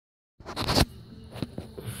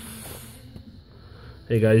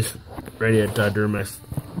Hey guys, Randy at Duramax,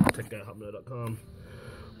 tech.hotmail.com.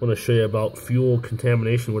 I want to show you about fuel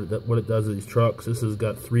contamination, what it does to these trucks. This has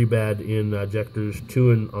got 3 bad injectors,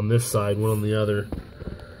 2 on this side, 1 on the other.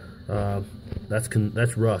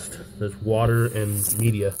 That's rust. There's water and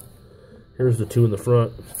media. Here's the 2 in the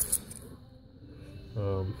front.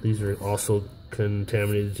 These are also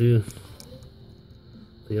contaminated too.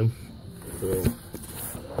 See them? So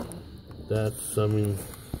that's, I mean,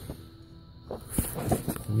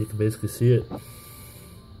 you can basically see it.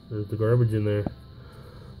 There's the garbage in there.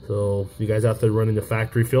 So you guys out there running the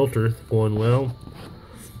factory filter going, well,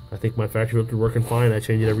 I think my factory filter is working fine. I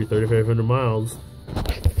change it every 3,500 miles.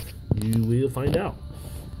 You will find out.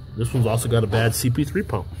 This one's also got a bad CP3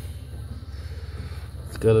 pump.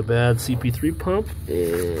 It's got a bad CP3 pump,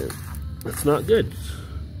 and that's not good.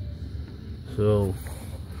 So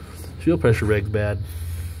fuel pressure reg's bad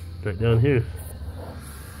right down here.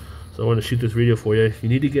 So I want to shoot this video for you. You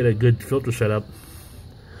need to get a good filter setup.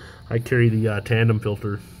 I carry the tandem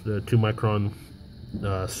filter, the 2 micron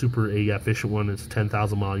super efficient one. It's a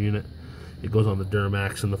 10,000 mile unit. It goes on the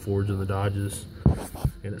Duramax and the Fords and the Dodges,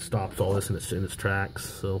 and it stops all this in its tracks.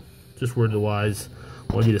 So just word to wise,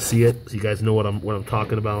 I want you to see it so you guys know what I'm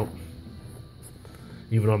talking about.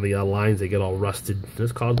 Even on the lines, they get all rusted.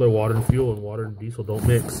 It's caused by water and fuel, and water and diesel don't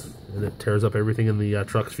mix, and it tears up everything in the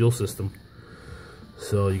truck's fuel system.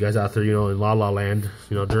 So you guys out there, you know, in La La Land,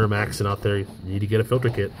 you know, Duramax and out there, you need to get a filter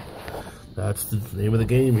kit. That's the name of the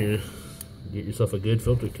game here. Get yourself a good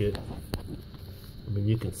filter kit. I mean,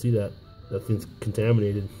 you can see that thing's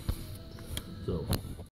contaminated. So